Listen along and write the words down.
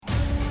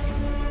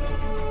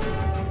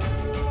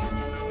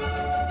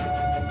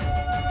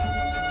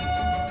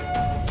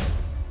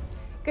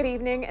Good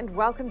evening and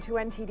welcome to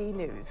NTD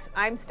News.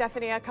 I'm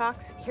Stephanie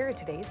Cox. Here are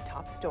today's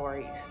top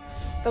stories.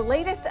 The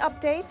latest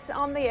updates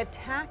on the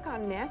attack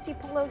on Nancy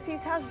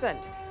Pelosi's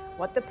husband,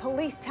 what the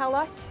police tell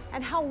us,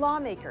 and how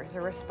lawmakers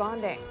are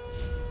responding.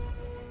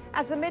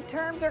 As the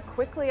midterms are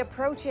quickly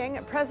approaching,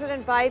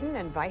 President Biden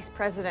and Vice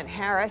President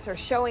Harris are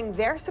showing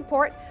their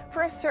support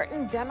for a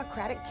certain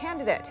Democratic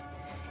candidate.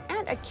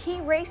 And a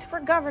key race for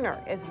governor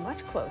is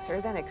much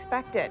closer than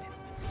expected.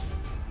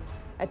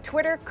 A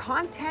Twitter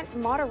Content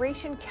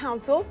Moderation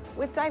Council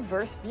with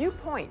diverse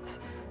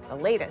viewpoints. The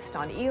latest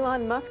on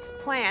Elon Musk's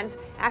plans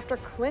after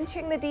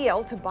clinching the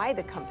deal to buy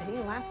the company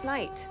last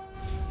night.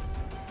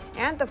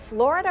 And the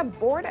Florida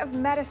Board of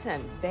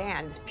Medicine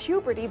bans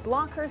puberty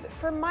blockers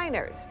for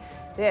minors.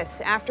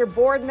 This after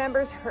board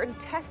members heard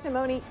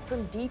testimony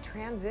from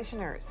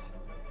detransitioners.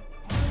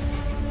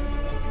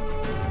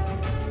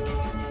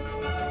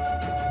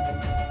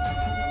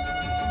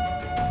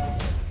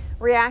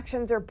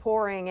 Reactions are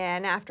pouring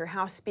in after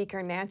House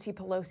Speaker Nancy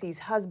Pelosi's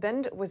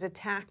husband was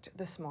attacked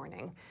this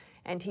morning.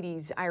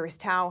 NTD's Iris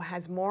Tao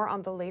has more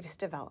on the latest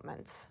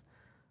developments.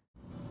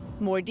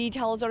 More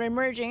details are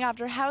emerging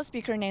after House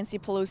Speaker Nancy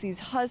Pelosi's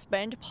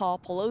husband, Paul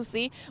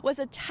Pelosi, was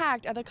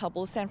attacked at the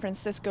couple's San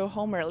Francisco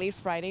home early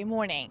Friday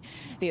morning.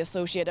 The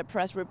Associated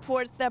Press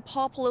reports that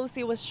Paul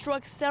Pelosi was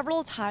struck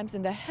several times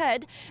in the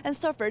head and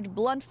suffered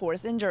blunt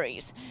force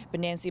injuries. But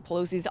Nancy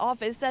Pelosi's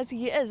office says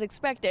he is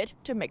expected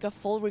to make a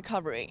full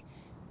recovery.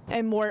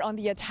 And more on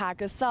the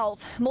attack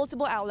itself.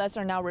 Multiple outlets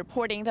are now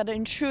reporting that the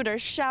intruder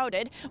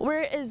shouted,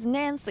 "Where is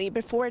Nancy?"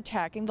 before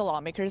attacking the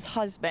lawmaker's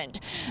husband.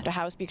 The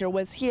House Speaker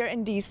was here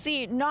in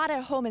D.C., not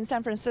at home in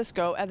San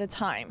Francisco at the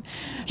time.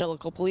 The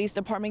local police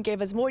department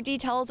gave us more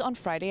details on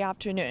Friday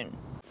afternoon.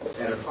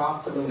 At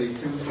approximately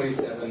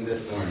 2:27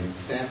 this morning,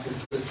 San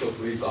Francisco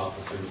police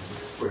officers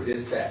were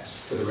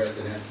dispatched to the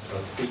residence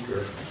of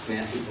Speaker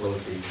Nancy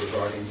Pelosi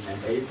regarding an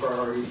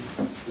A-priority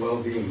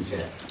well-being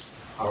check.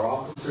 Our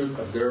officers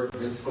observed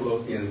Ms.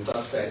 Pelosi and the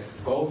suspect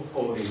both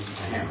holding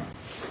a hammer.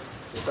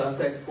 The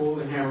suspect pulled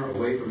the hammer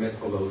away from Ms.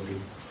 Pelosi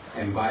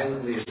and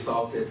violently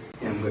assaulted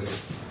him with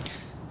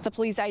it. The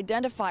police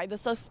identified the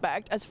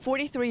suspect as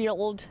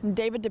 43-year-old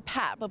David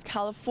DePape of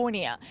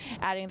California,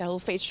 adding that he'll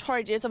face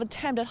charges of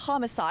attempted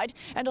homicide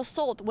and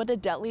assault with a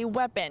deadly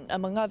weapon,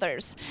 among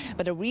others.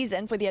 But the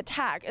reason for the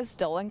attack is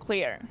still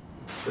unclear.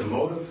 The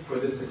motive for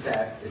this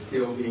attack is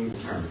still being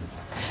determined.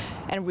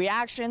 And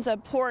reactions are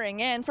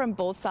pouring in from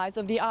both sides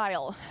of the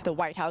aisle. The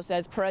White House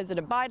says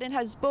President Biden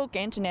has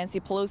spoken to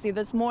Nancy Pelosi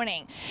this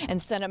morning, and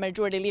Senate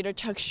Majority Leader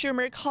Chuck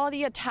Schumer called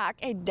the attack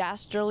a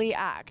dastardly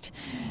act.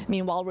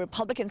 Meanwhile,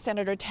 Republican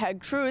Senator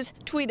Ted Cruz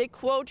tweeted,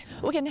 quote,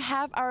 "We can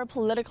have our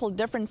political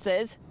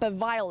differences, but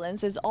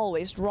violence is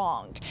always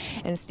wrong."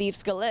 And Steve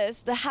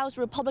Scalise, the House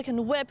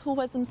Republican whip who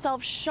was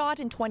himself shot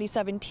in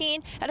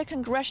 2017 at a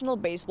congressional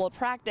baseball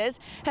practice,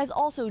 has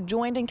also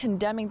joined in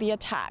condemning the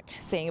attack,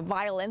 saying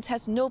violence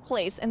has no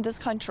place in this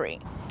country.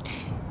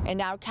 And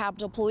now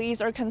Capitol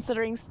Police are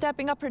considering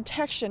stepping up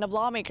protection of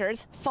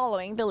lawmakers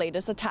following the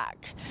latest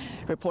attack.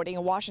 Reporting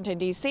in Washington,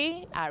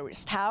 D.C.,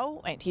 Iris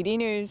Tao, NTD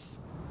News.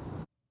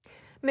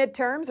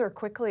 Midterms are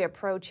quickly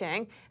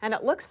approaching, and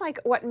it looks like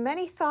what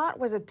many thought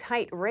was a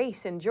tight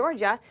race in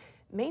Georgia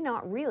may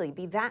not really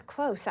be that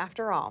close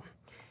after all.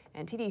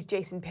 NTD's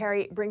Jason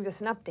Perry brings us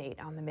an update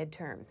on the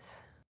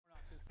midterms.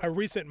 A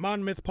recent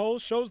Monmouth poll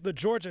shows the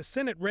Georgia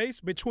Senate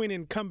race between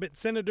incumbent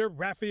Senator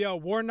Raphael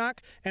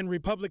Warnock and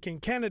Republican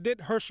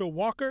candidate Herschel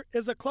Walker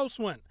is a close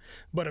one.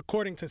 But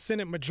according to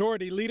Senate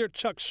Majority Leader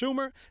Chuck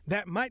Schumer,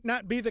 that might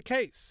not be the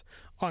case.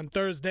 On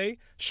Thursday,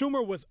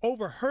 Schumer was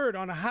overheard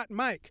on a hot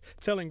mic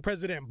telling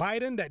President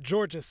Biden that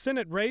Georgia's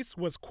Senate race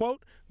was,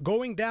 quote,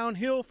 "going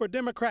downhill for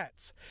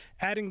Democrats,"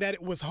 adding that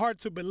it was hard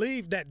to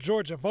believe that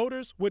Georgia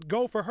voters would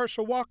go for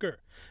Herschel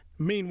Walker.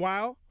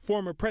 Meanwhile,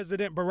 former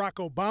President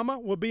Barack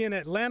Obama will be in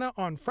Atlanta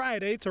on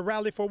Friday to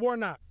rally for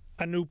Warnock.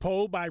 A new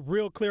poll by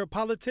Real Clear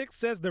Politics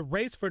says the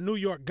race for New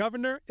York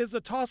governor is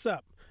a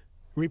toss-up.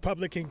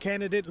 Republican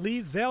candidate Lee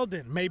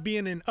Zeldin may be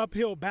in an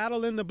uphill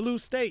battle in the blue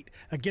state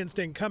against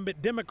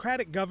incumbent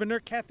Democratic Governor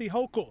Kathy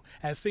Hochul,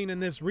 as seen in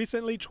this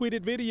recently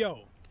tweeted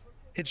video.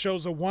 It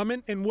shows a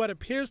woman in what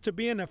appears to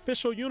be an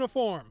official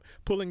uniform,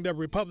 pulling the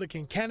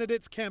Republican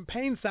candidate's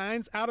campaign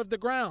signs out of the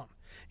ground.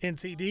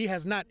 NTD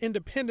has not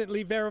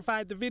independently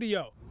verified the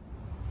video.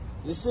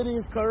 The city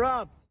is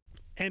corrupt.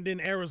 And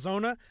in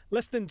Arizona,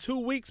 less than 2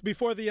 weeks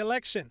before the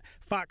election,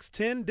 Fox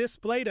 10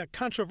 displayed a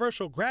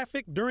controversial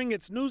graphic during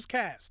its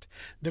newscast.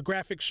 The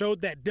graphic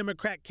showed that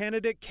Democrat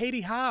candidate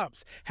Katie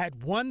Hobbs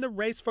had won the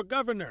race for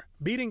governor,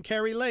 beating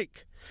Kari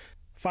Lake.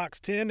 Fox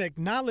 10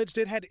 acknowledged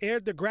it had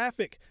aired the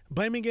graphic,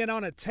 blaming it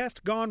on a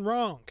test gone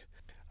wrong.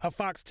 A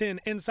Fox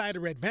 10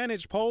 Insider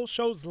Advantage poll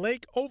shows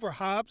Lake over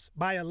Hobbs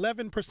by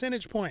 11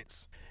 percentage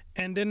points.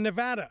 And in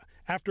Nevada,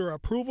 after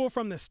approval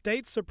from the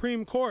state's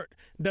Supreme Court,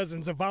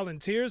 dozens of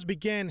volunteers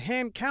began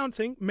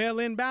hand-counting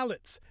mail-in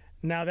ballots.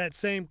 Now that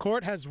same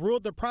court has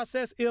ruled the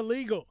process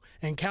illegal,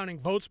 and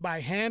counting votes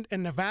by hand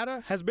in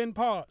Nevada has been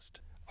paused.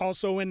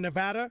 Also in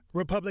Nevada,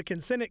 Republican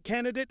Senate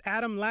candidate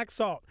Adam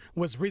Laxalt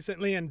was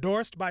recently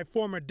endorsed by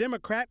former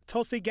Democrat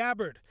Tulsi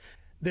Gabbard.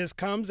 This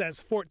comes as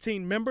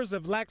 14 members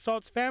of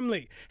Laxalt's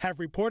family have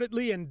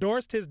reportedly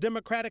endorsed his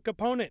Democratic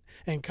opponent,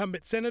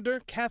 incumbent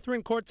Senator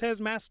Catherine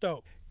Cortez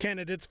Masto.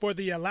 Candidates for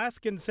the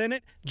Alaskan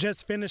Senate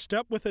just finished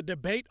up with a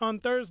debate on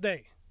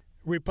Thursday.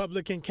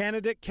 Republican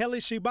candidate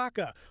Kelly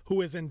Tshibaka,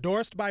 who is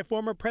endorsed by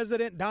former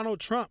President Donald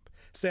Trump,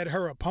 said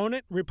her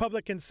opponent,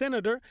 Republican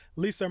Senator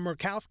Lisa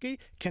Murkowski,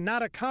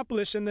 cannot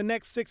accomplish in the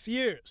next 6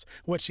 years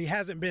what she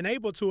hasn't been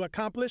able to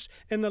accomplish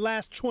in the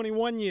last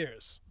 21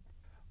 years.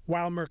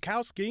 While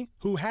Murkowski,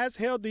 who has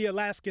held the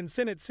Alaskan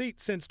Senate seat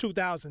since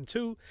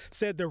 2002,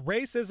 said the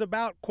race is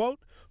about, quote,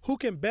 who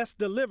can best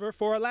deliver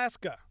for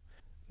Alaska.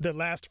 The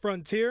Last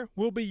Frontier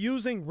will be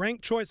using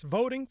ranked choice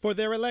voting for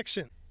their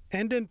election.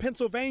 And in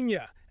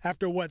Pennsylvania,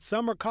 after what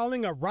some are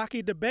calling a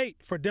rocky debate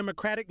for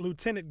Democratic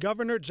Lieutenant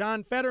Governor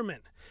John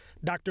Fetterman,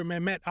 Dr.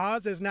 Mehmet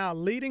Oz is now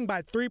leading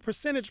by 3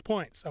 percentage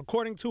points,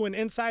 according to an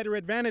Insider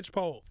Advantage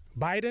poll.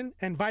 Biden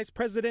and Vice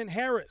President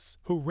Harris,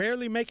 who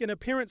rarely make an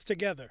appearance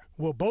together,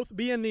 will both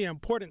be in the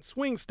important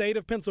swing state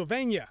of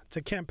Pennsylvania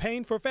to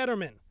campaign for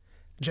Fetterman.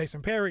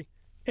 Jason Perry,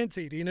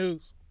 NTD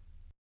News.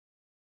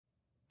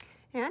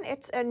 And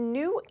it's a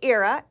new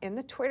era in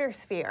the Twitter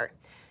sphere.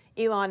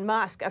 Elon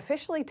Musk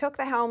officially took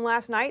the helm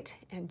last night,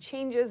 and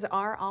changes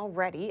are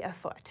already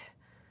afoot.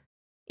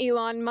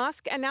 Elon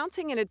Musk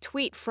announcing in a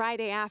tweet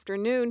Friday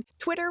afternoon,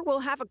 Twitter will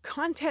have a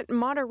content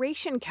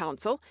moderation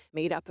council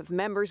made up of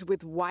members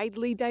with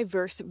widely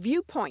diverse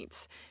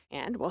viewpoints,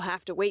 and will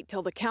have to wait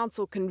till the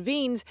council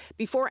convenes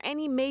before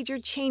any major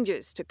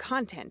changes to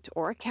content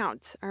or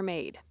accounts are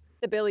made.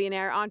 The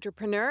billionaire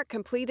entrepreneur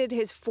completed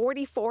his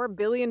 $44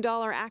 billion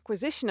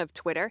acquisition of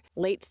Twitter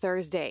late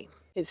Thursday.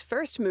 His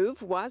first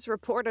move was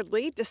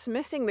reportedly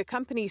dismissing the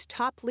company's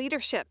top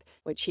leadership,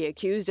 which he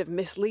accused of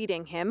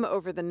misleading him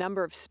over the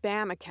number of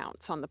spam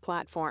accounts on the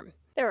platform.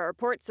 There are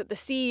reports that the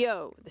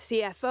CEO, the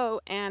CFO,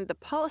 and the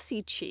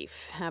policy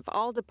chief have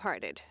all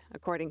departed,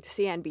 according to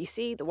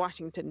CNBC, The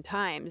Washington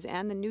Times,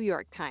 and The New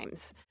York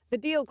Times. The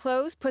deal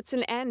close puts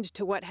an end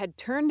to what had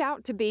turned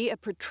out to be a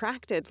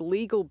protracted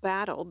legal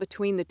battle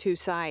between the two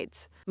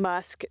sides.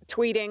 Musk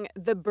tweeting,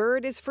 "The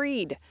bird is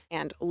freed,"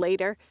 and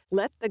later,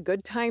 "Let the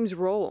good times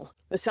roll."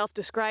 The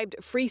self-described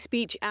free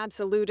speech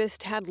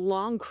absolutist had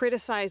long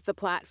criticized the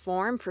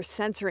platform for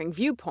censoring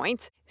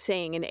viewpoints,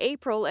 saying in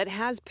April it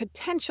has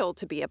potential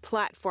to be a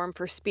platform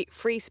for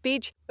free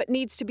speech, but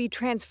needs to be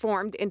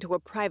transformed into a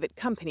private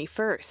company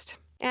first.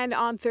 And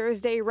on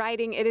Thursday,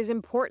 writing, "It is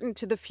important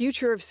to the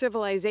future of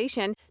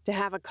civilization to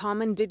have a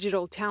common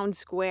digital town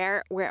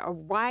square where a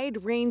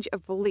wide range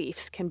of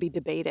beliefs can be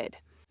debated."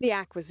 The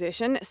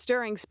acquisition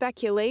stirring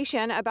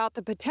speculation about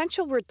the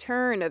potential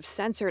return of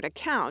censored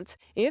accounts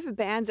if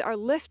bans are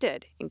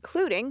lifted,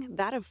 including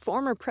that of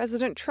former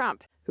President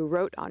Trump, who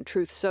wrote on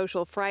Truth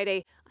Social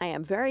Friday, "I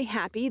am very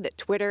happy that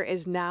Twitter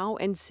is now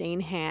in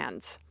sane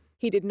hands."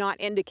 He did not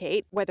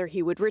indicate whether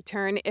he would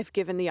return if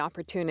given the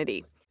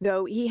opportunity,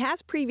 though he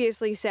has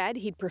previously said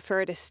he'd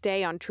prefer to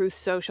stay on Truth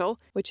Social,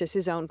 which is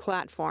his own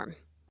platform.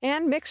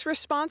 And mixed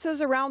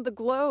responses around the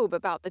globe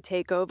about the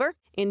takeover.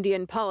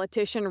 Indian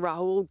politician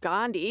Rahul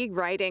Gandhi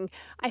writing,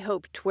 "I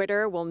hope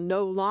Twitter will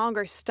no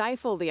longer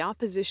stifle the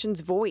opposition's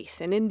voice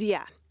in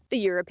India." The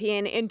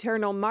European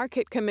Internal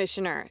Market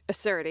Commissioner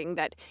asserting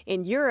that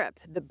in Europe,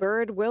 the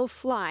bird will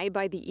fly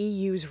by the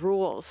EU's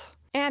rules.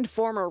 And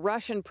former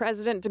Russian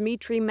President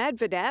Dmitry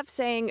Medvedev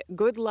saying,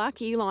 "Good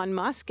luck, Elon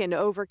Musk, in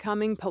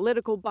overcoming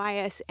political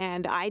bias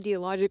and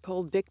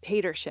ideological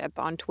dictatorship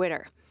on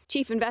Twitter."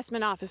 Chief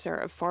Investment Officer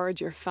of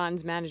Forager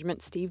Funds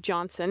Management Steve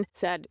Johnson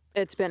said,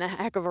 "It's been a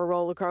heck of a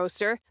roller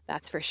coaster,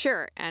 that's for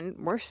sure, and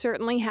we're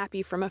certainly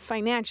happy from a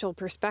financial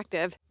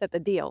perspective that the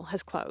deal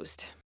has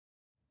closed."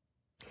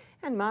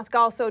 And Musk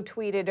also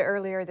tweeted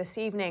earlier this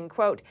evening,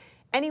 quote,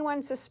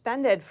 "Anyone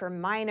suspended for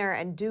minor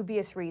and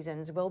dubious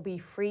reasons will be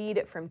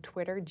freed from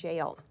Twitter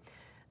jail."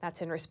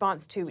 That's in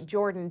response to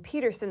Jordan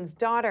Peterson's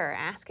daughter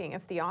asking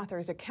if the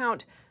author's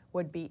account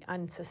would be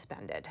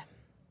unsuspended.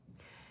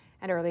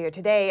 And earlier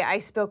today, I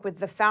spoke with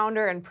the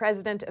founder and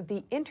president of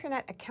the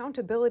Internet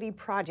Accountability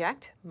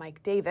Project,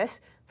 Mike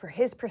Davis, for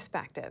his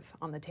perspective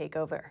on the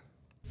takeover.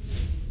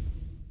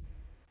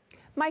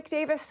 Mike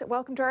Davis,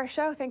 welcome to our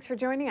show. Thanks for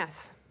joining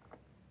us.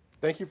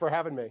 Thank you for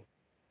having me.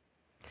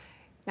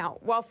 Now,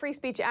 while free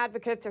speech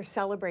advocates are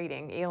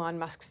celebrating Elon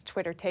Musk's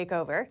Twitter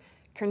takeover,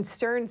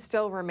 concerns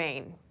still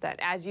remain that,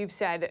 as you've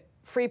said,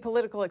 free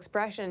political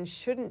expression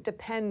shouldn't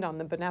depend on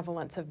the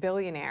benevolence of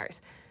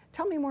billionaires.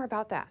 Tell me more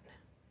about that.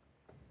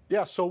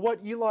 Yeah, so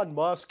what Elon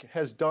Musk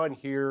has done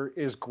here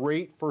is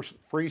great for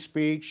free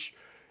speech.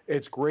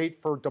 It's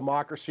great for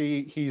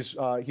democracy. He's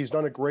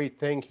done a great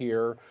thing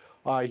here.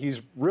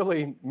 He's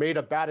really made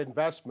a bad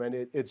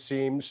investment, it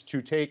seems,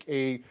 to take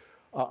a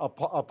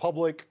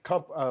public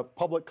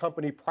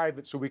company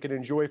private so we can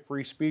enjoy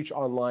free speech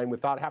online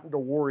without having to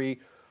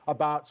worry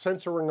about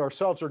censoring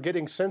ourselves or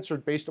getting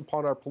censored based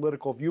upon our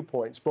political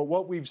viewpoints. But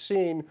what we've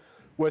seen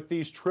with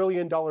these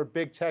trillion-dollar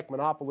big tech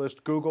monopolists,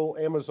 Google,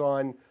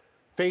 Amazon,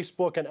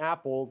 Facebook and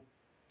Apple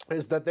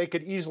is that they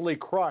could easily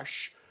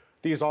crush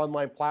these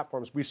online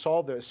platforms. We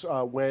saw this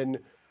when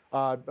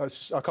a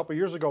couple of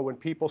years ago when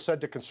people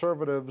said to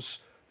conservatives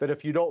that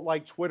if you don't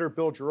like Twitter,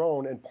 build your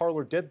own, and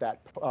Parler did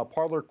that.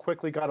 Parler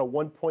quickly got a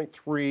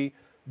 $1.3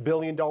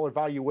 billion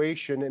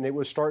valuation, and it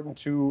was starting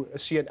to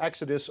see an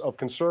exodus of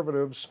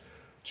conservatives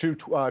to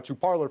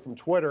Parler from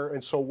Twitter.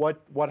 And so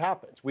what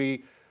happened?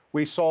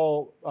 We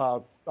saw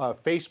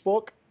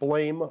Facebook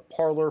blame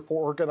Parler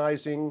for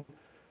organizing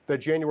the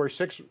January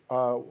 6th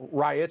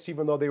riots,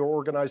 even though they were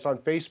organized on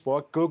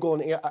Facebook.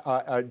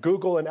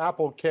 Google and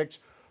Apple kicked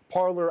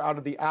Parler out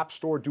of the App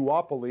Store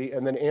duopoly,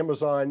 and then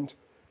Amazon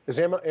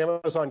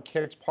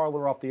kicked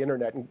Parler off the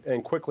internet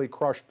and quickly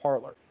crushed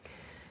Parler.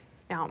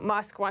 Now,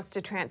 Musk wants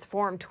to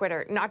transform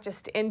Twitter not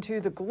just into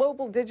the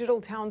global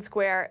digital town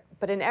square,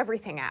 but an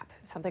everything app,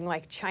 something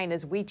like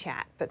China's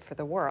WeChat, but for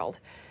the world.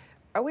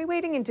 Are we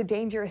wading into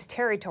dangerous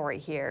territory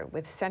here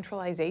with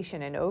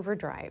centralization and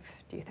overdrive,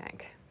 do you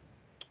think?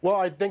 Well,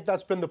 I think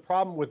that's been the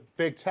problem with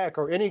big tech,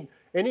 or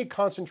any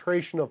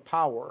concentration of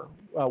power,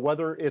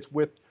 whether it's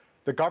with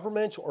the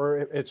government or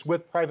it's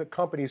with private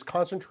companies.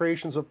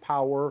 Concentrations of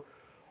power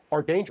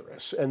are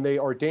dangerous, and they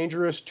are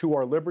dangerous to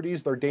our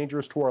liberties. They're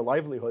dangerous to our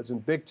livelihoods.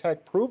 And big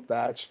tech proved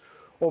that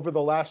over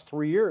the last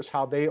 3 years,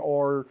 how they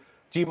are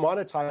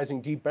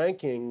demonetizing,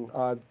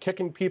 debanking,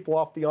 kicking people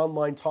off the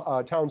online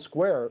town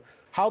square.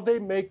 How they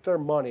make their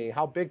money,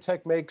 how big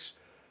tech makes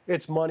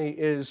its money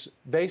is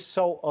they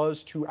sell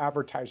us to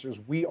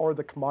advertisers. We are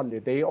the commodity.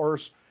 They are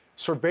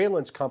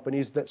surveillance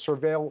companies that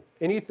surveil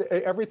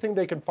everything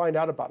they can find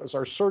out about us,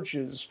 our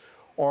searches,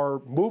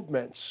 our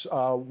movements,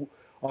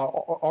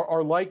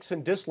 our likes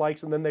and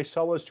dislikes, and then they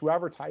sell us to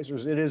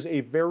advertisers. It is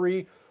a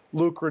very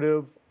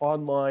lucrative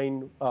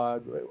online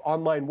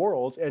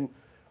world, and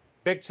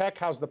big tech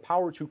has the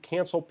power to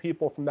cancel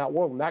people from that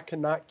world, and that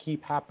cannot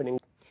keep happening.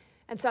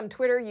 And some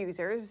Twitter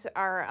users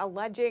are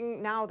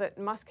alleging now that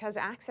Musk has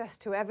access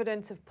to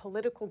evidence of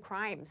political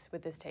crimes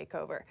with this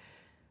takeover.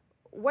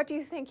 What do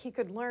you think he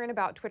could learn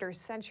about Twitter's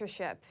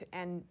censorship,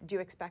 and do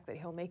you expect that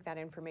he'll make that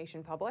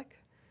information public?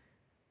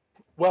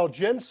 Well,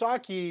 Jen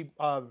Psaki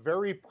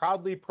very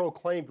proudly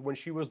proclaimed when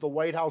she was the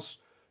White House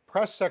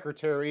press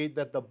secretary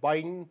that the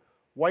Biden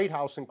White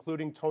House,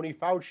 including Tony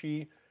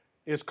Fauci,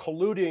 is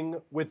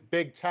colluding with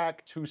big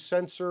tech to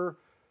censor,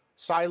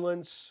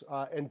 silence,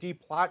 and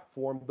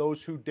deplatform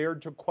those who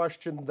dared to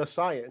question the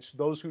science,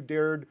 those who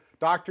dared,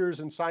 doctors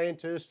and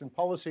scientists and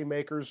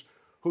policymakers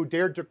who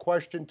dared to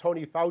question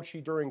Tony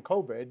Fauci during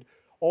COVID.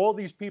 All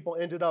these people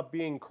ended up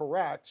being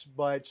correct,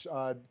 but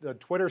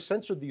Twitter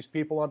censored these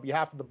people on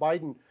behalf of the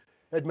Biden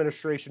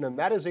administration, and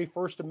that is a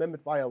First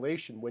Amendment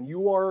violation. When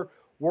you are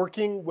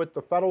working with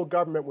the federal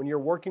government, when you're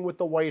working with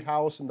the White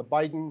House and the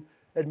Biden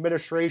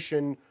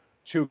administration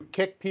to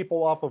kick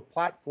people off of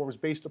platforms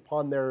based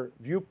upon their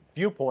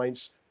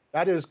viewpoints,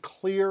 that is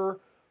clear,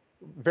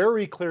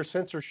 very clear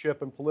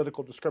censorship and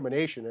political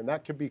discrimination, and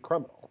that could be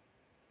criminal.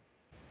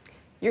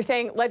 You're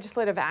saying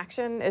legislative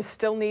action is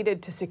still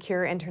needed to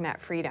secure internet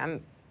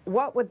freedom.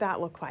 What would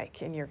that look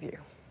like in your view?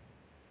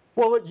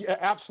 Well,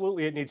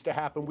 absolutely, it needs to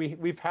happen.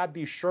 We've had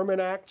the Sherman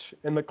Act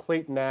and the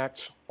Clayton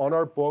Act on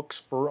our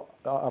books for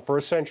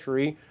a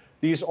century.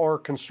 These are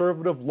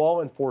conservative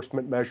law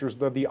enforcement measures.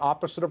 They're the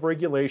opposite of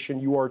regulation.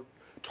 You are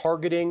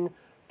targeting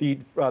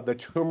the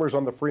tumors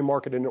on the free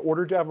market. And in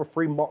order to have a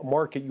free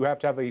market, you have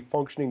to have a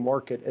functioning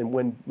market. And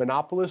when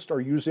monopolists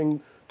are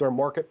using their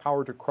market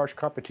power to crush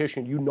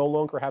competition, you no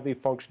longer have a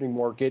functioning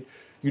market.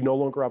 You no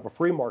longer have a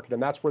free market.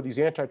 And that's where these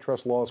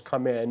antitrust laws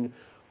come in.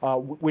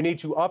 We need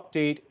to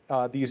update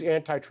these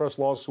antitrust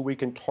laws so we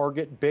can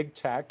target big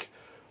tech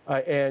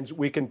and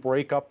we can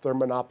break up their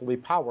monopoly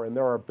power. And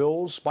there are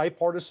bills,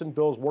 bipartisan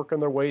bills, working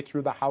their way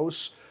through the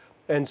House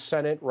and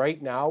Senate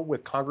right now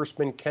with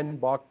Congressman Ken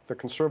Buck, the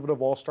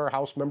conservative all-star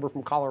House member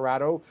from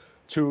Colorado,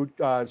 to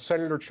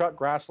Senator Chuck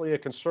Grassley, a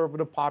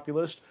conservative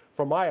populist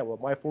from Iowa,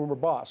 my former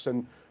boss.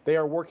 And they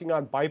are working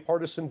on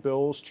bipartisan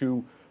bills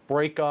to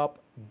break up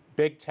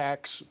big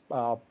tech's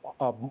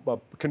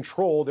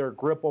control, their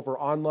grip over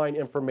online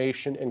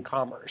information and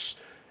commerce.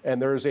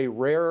 And there's a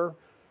rare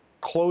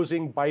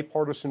closing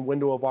bipartisan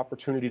window of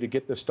opportunity to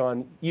get this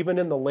done, even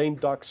in the lame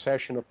duck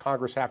session of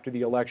Congress after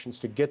the elections,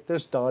 to get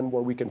this done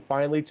where we can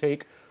finally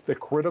take the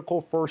critical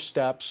first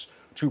steps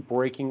to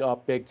breaking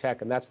up big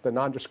tech. And that's the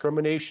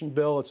non-discrimination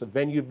bill. It's a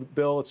venue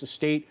bill. It's a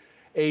state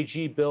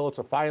AG bill. It's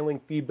a filing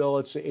fee bill.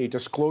 It's a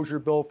disclosure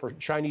bill for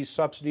Chinese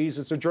subsidies.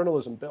 It's a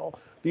journalism bill.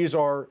 These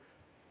are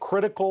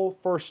critical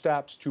first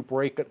steps to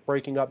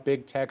breaking up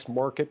big tech's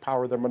market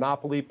power, their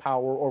monopoly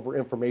power over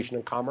information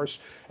and commerce.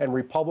 And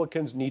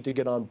Republicans need to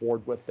get on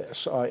board with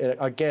this.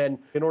 Again,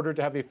 in order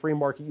to have a free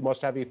market, you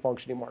must have a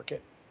functioning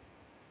market.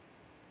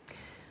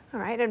 All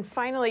right. And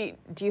finally,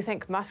 do you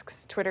think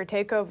Musk's Twitter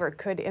takeover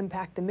could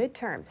impact the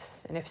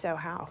midterms? And if so,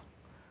 how?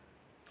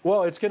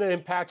 Well, it's going to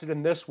impact it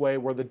in this way,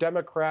 where the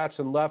Democrats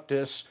and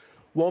leftists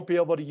won't be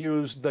able to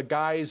use the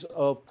guise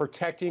of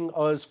protecting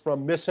us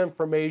from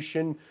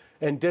misinformation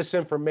and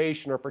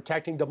disinformation or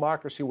protecting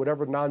democracy,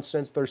 whatever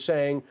nonsense they're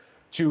saying,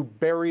 to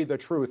bury the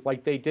truth,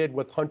 like they did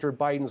with Hunter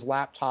Biden's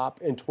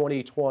laptop in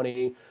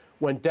 2020,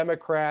 when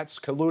Democrats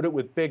colluded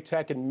with big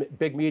tech and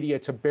big media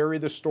to bury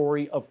the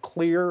story of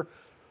clear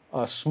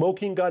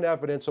smoking gun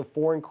evidence of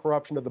foreign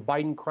corruption of the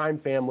Biden crime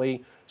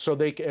family. So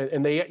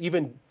they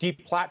even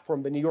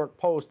deplatformed the New York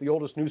Post, the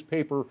oldest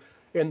newspaper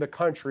in the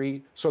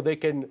country, so they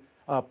can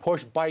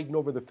push Biden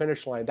over the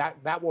finish line.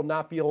 That will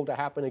not be able to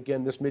happen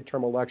again this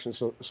midterm election.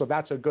 So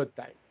that's a good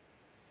thing.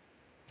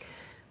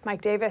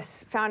 Mike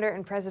Davis, founder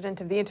and president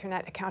of the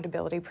Internet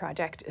Accountability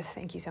Project.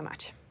 Thank you so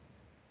much.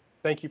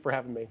 Thank you for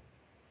having me.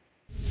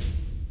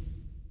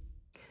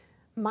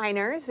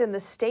 Minors in the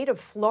state of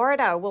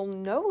Florida will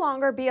no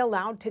longer be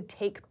allowed to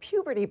take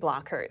puberty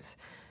blockers.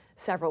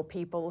 Several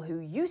people who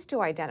used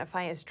to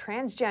identify as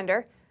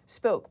transgender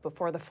spoke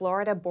before the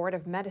Florida Board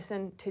of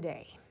Medicine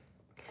today.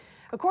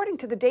 According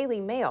to the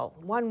Daily Mail,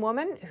 one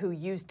woman who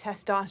used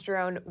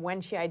testosterone when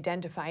she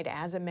identified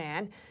as a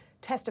man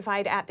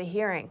testified at the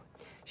hearing.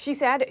 She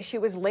said she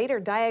was later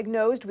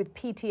diagnosed with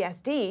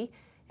PTSD,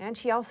 and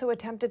she also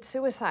attempted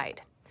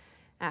suicide.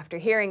 After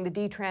hearing the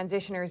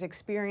detransitioners'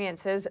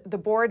 experiences, the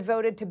board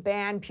voted to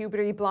ban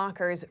puberty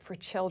blockers for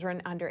children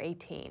under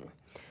 18.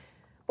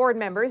 Board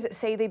members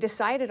say they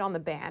decided on the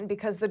ban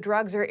because the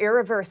drugs are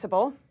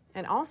irreversible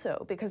and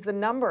also because the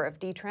number of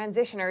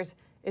detransitioners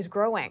is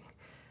growing.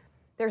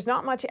 There's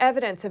not much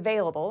evidence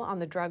available on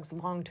the drug's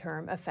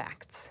long-term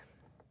effects.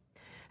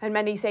 And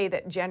many say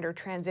that gender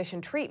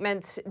transition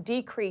treatments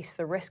decrease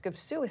the risk of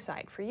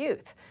suicide for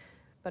youth.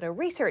 But a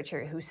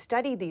researcher who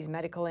studied these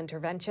medical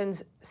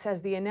interventions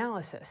says the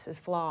analysis is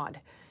flawed.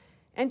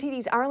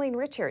 NTD's Arlene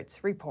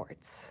Richards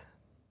reports.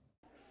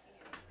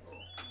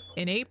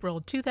 In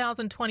April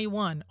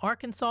 2021,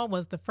 Arkansas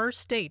was the first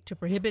state to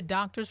prohibit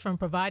doctors from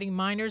providing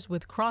minors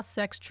with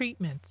cross-sex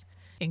treatments,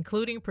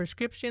 including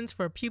prescriptions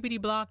for puberty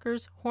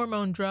blockers,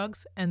 hormone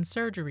drugs, and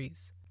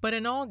surgeries. But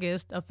in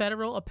August, a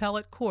federal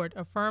appellate court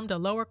affirmed a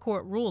lower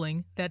court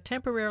ruling that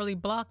temporarily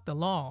blocked the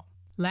law.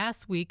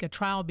 Last week, a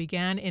trial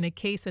began in a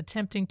case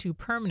attempting to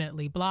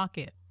permanently block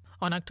it.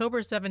 On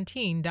October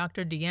 17,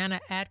 Dr. Deanna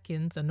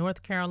Atkins, a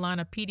North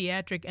Carolina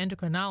pediatric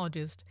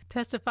endocrinologist,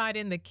 testified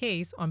in the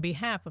case on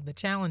behalf of the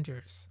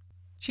challengers.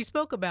 She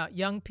spoke about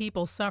young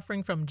people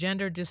suffering from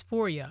gender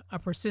dysphoria, a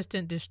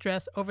persistent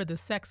distress over the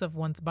sex of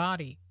one's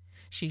body.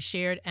 She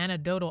shared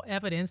anecdotal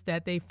evidence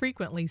that they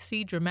frequently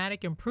see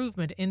dramatic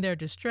improvement in their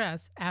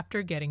distress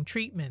after getting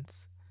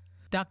treatments.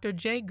 Dr.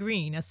 Jay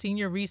Green, a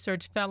senior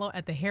research fellow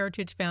at the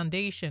Heritage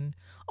Foundation,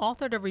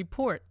 authored a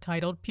report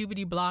titled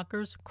Puberty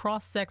Blockers,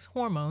 Cross-Sex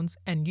Hormones,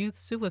 and Youth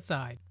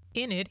Suicide.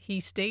 In it,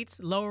 he states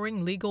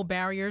lowering legal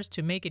barriers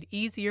to make it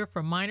easier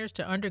for minors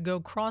to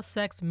undergo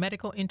cross-sex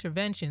medical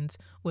interventions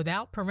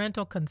without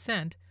parental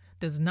consent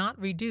does not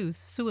reduce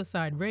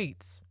suicide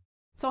rates.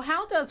 So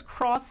how does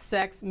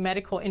cross-sex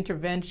medical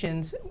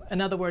interventions,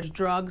 in other words,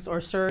 drugs or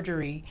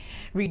surgery,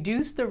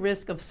 reduce the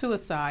risk of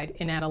suicide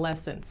in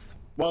adolescents?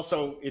 Well,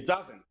 so it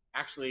doesn't.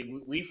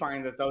 Actually, we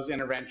find that those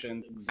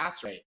interventions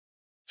exacerbate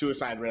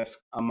suicide risk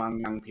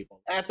among young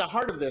people. At the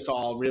heart of this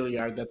all really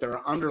are that there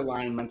are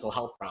underlying mental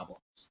health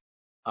problems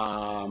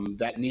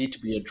that need to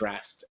be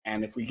addressed.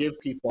 And if we give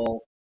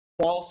people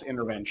false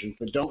interventions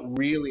that don't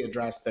really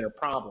address their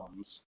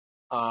problems,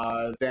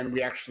 then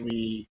we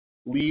actually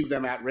leave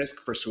them at risk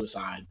for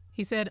suicide.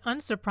 He said,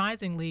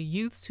 unsurprisingly,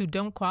 youths who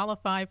don't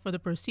qualify for the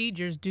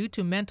procedures due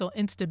to mental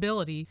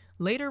instability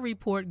later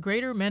report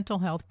greater mental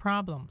health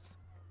problems.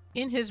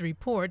 In his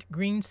report,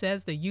 Green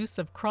says the use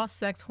of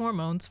cross-sex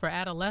hormones for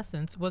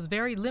adolescents was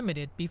very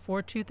limited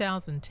before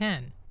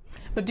 2010.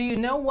 But do you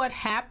know what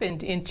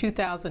happened in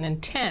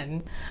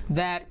 2010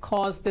 that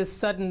caused this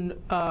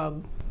sudden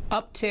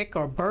uptick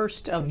or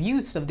burst of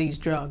use of these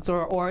drugs,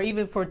 or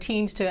even for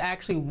teens to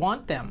actually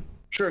want them?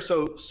 Sure.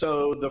 So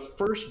the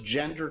first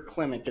gender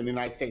clinic in the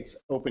United States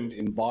opened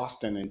in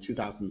Boston in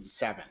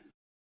 2007.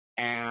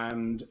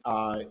 And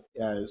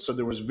so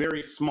there was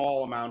very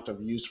small amount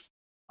of use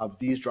of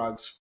these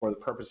drugs for the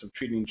purpose of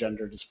treating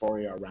gender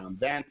dysphoria around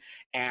then.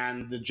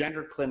 And the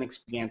gender clinics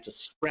began to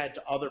spread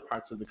to other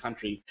parts of the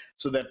country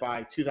so that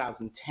by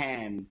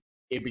 2010,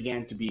 it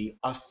began to be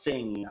a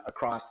thing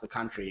across the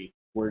country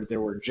where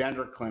there were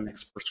gender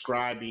clinics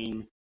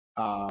prescribing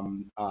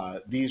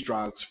these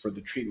drugs for the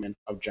treatment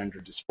of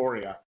gender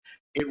dysphoria.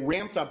 It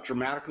ramped up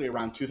dramatically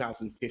around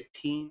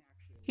 2015.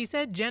 He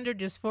said gender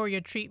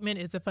dysphoria treatment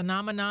is a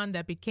phenomenon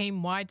that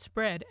became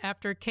widespread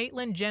after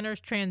Caitlyn Jenner's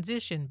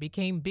transition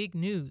became big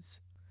news.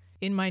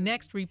 In my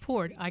next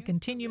report, I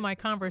continue my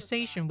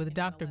conversation with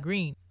Dr.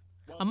 Green.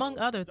 Among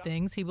other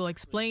things, he will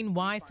explain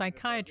why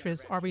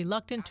psychiatrists are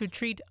reluctant to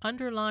treat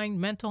underlying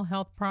mental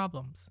health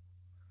problems.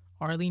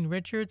 Arlene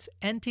Richards,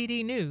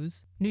 NTD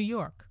News, New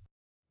York.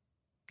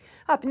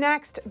 Up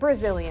next,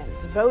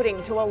 Brazilians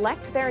voting to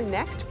elect their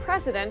next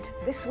president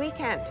this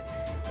weekend.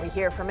 We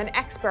hear from an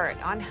expert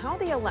on how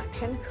the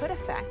election could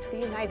affect the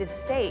United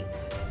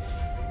States.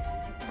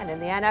 And in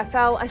the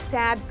NFL, a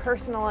sad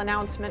personal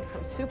announcement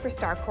from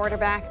superstar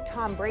quarterback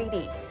Tom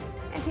Brady.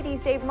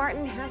 NTD's Dave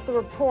Martin has the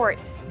report.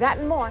 That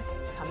and more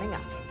coming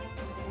up.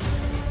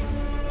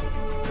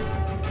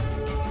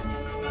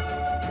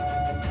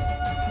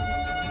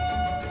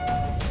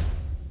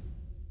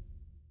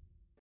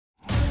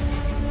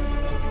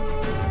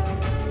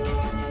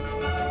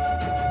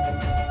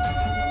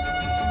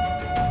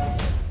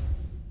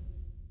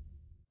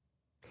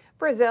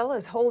 Brazil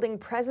is holding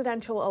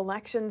presidential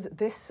elections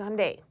this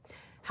Sunday.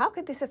 How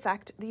could this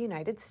affect the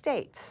United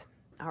States?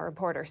 Our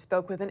reporter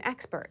spoke with an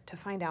expert to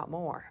find out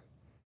more.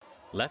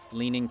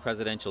 Left-leaning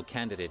presidential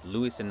candidate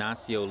Luiz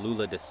Inácio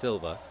Lula da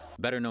Silva,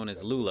 better known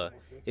as Lula,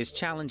 is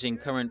challenging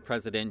current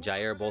President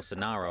Jair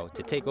Bolsonaro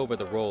to take over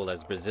the role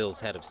as Brazil's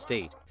head of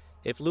state.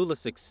 If Lula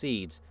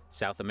succeeds,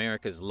 South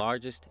America's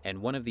largest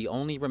and one of the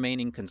only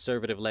remaining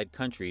conservative-led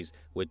countries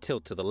would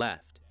tilt to the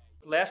left.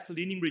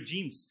 Left-leaning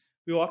regimes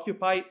will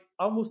occupy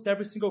almost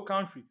every single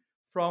country,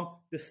 from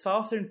the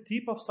southern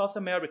tip of South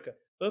America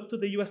up to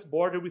the U.S.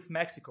 border with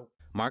Mexico.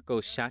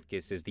 Marcos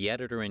Schatkis is the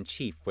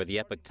editor-in-chief for the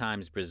Epoch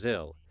Times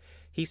Brazil.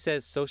 He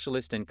says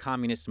socialist and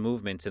communist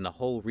movements in the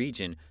whole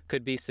region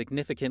could be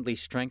significantly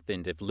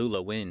strengthened if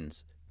Lula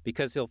wins,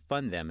 because he'll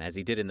fund them as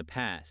he did in the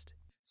past.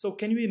 So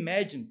can you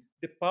imagine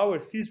the power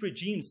these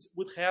regimes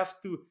would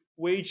have to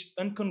wage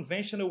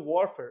unconventional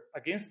warfare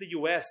against the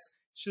U.S.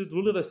 should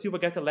Lula da Silva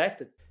get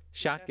elected?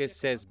 Schatkis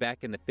says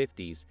back in the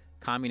 50s,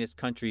 communist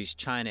countries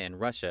China and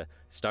Russia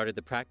started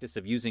the practice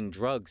of using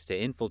drugs to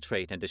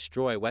infiltrate and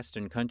destroy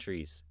Western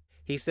countries.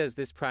 He says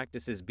this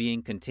practice is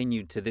being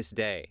continued to this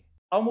day.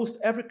 Almost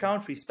every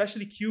country,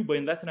 especially Cuba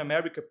in Latin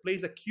America,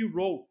 plays a key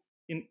role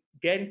in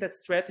getting that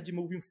strategy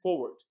moving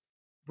forward.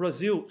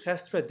 Brazil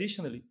has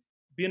traditionally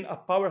been a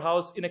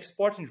powerhouse in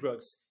exporting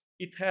drugs.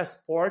 It has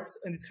ports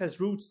and it has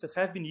routes that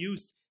have been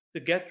used to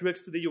get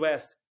drugs to the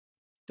US,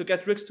 to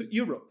get drugs to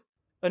Europe,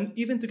 and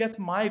even to get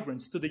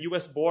migrants to the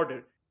US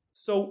border.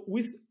 So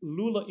with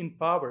Lula in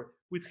power,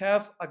 we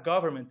have a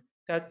government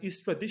that is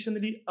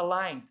traditionally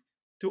aligned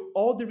to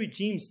all the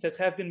regimes that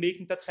have been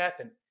making that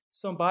happen.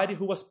 Somebody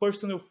who was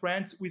personal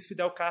friends with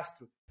Fidel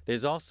Castro.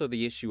 There's also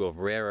the issue of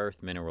rare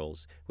earth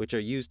minerals, which are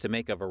used to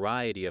make a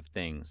variety of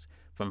things,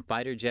 from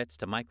fighter jets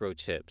to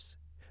microchips.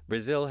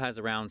 Brazil has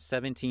around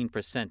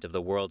 17% of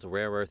the world's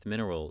rare earth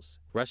minerals.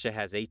 Russia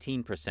has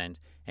 18%,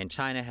 and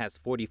China has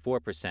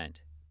 44%.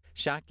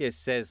 Schatkis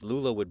says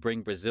Lula would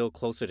bring Brazil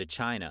closer to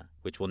China,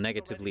 which will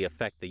negatively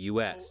affect the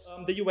U.S.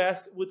 The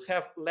U.S. would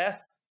have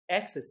less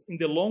access in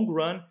the long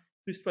run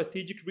to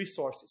strategic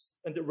resources,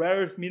 and the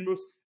rare earth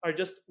minerals are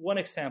just one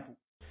example.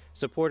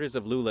 Supporters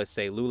of Lula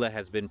say Lula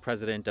has been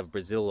president of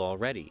Brazil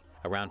already,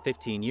 around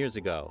 15 years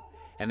ago,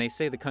 and they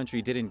say the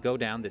country didn't go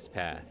down this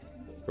path.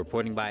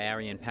 Reporting by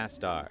Arian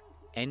Pastar,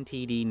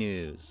 NTD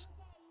News.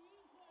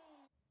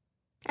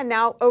 And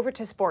now over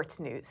to sports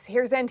news.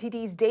 Here's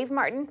NTD's Dave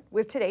Martin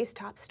with today's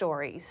top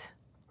stories.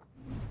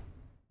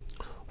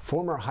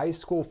 Former high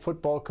school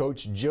football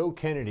coach Joe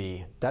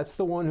Kennedy, that's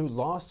the one who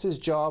lost his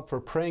job for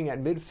praying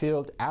at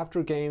midfield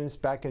after games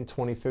back in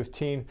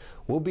 2015,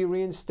 will be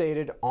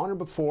reinstated on or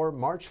before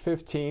March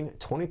 15,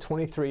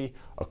 2023,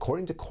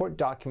 according to court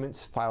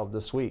documents filed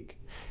this week.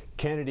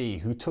 Kennedy,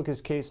 who took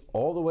his case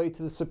all the way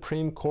to the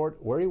Supreme Court,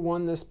 where he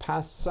won this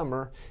past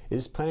summer,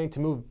 is planning to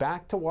move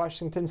back to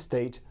Washington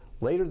State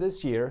later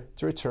this year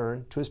to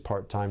return to his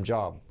part-time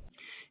job.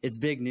 It's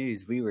big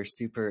news. We were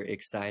super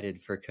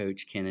excited for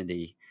Coach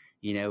Kennedy.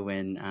 You know,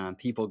 when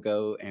people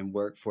go and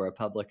work for a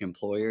public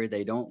employer,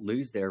 they don't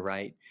lose their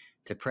right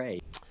to pray.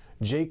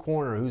 Jake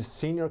Warner, who's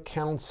senior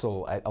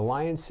counsel at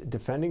Alliance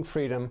Defending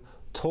Freedom,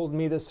 told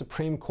me the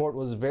Supreme Court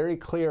was very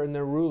clear in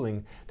their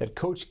ruling that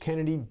Coach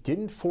Kennedy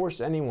didn't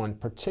force anyone,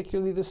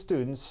 particularly the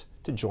students,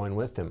 to join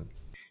with him.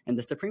 And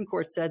the Supreme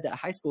Court said that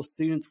high school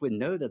students would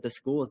know that the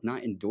school is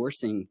not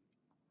endorsing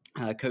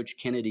Coach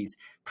Kennedy's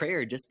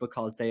prayer just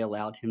because they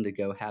allowed him to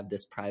go have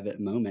this private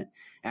moment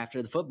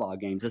after the football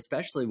games,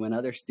 especially when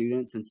other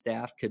students and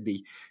staff could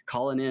be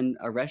calling in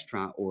a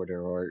restaurant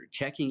order or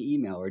checking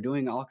email or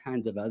doing all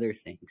kinds of other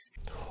things.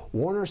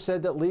 Warner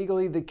said that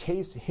legally the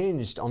case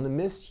hinged on the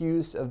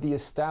misuse of the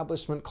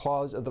Establishment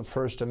Clause of the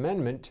First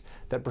Amendment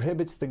that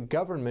prohibits the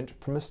government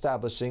from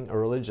establishing a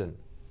religion.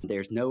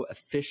 There's no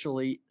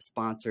officially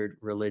sponsored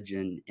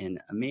religion in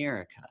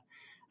America.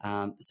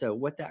 So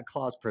what that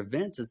clause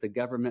prevents is the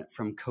government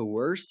from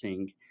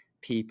coercing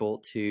people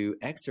to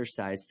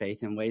exercise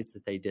faith in ways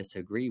that they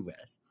disagree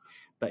with.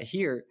 But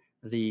here,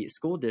 the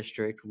school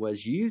district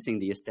was using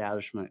the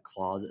Establishment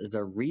Clause as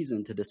a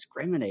reason to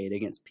discriminate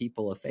against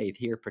people of faith,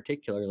 here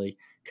particularly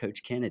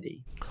Coach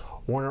Kennedy.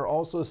 Warner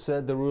also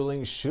said the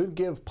ruling should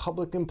give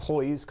public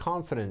employees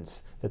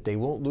confidence that they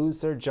won't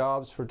lose their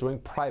jobs for doing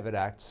private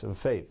acts of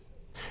faith.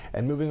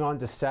 And moving on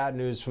to sad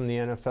news from the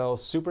NFL,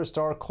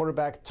 superstar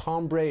quarterback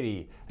Tom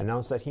Brady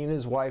announced that he and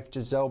his wife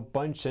Gisele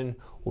Bündchen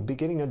will be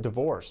getting a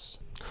divorce.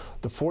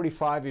 The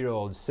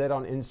 45-year-old said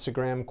on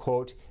Instagram,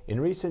 quote,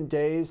 "In recent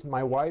days,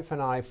 my wife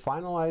and I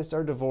finalized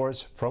our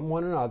divorce from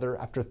one another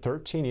after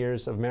 13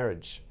 years of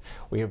marriage.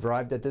 We have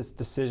arrived at this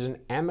decision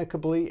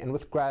amicably and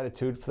with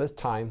gratitude for the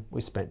time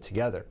we spent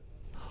together."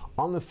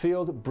 On the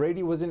field,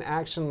 Brady was in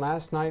action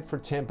last night for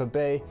Tampa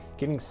Bay,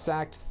 getting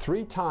sacked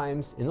 3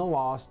 times in the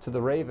loss to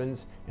the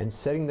Ravens and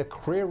setting the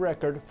career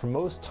record for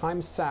most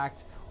times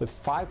sacked with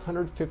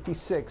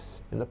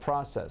 556 in the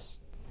process.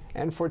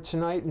 And for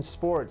tonight in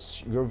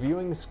sports, your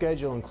viewing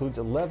schedule includes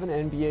 11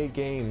 NBA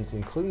games,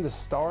 including the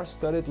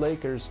star-studded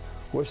Lakers,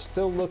 who are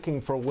still looking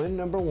for win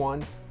number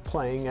 1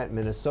 playing at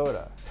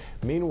Minnesota.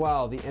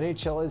 Meanwhile, the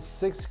NHL has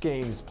 6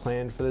 games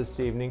planned for this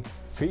evening,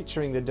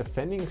 featuring the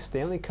defending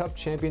Stanley Cup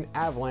champion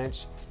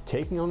Avalanche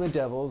taking on the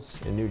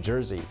Devils in New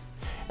Jersey.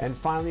 And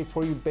finally,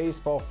 for you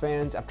baseball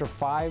fans, after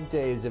 5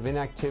 days of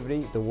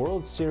inactivity, the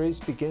World Series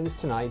begins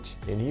tonight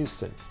in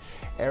Houston.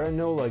 Aaron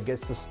Nola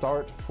gets the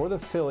start for the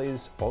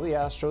Phillies, while the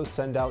Astros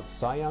send out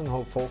Cy Young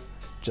hopeful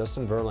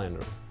Justin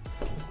Verlander.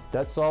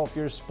 That's all for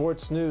your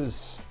sports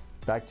news.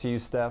 Back to you,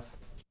 Steph.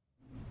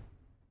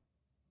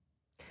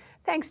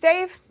 Thanks,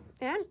 Dave.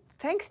 And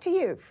thanks to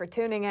you for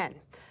tuning in.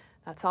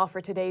 That's all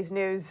for today's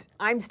news.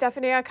 I'm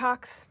Stephanie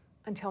Cox.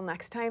 Until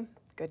next time,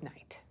 good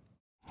night.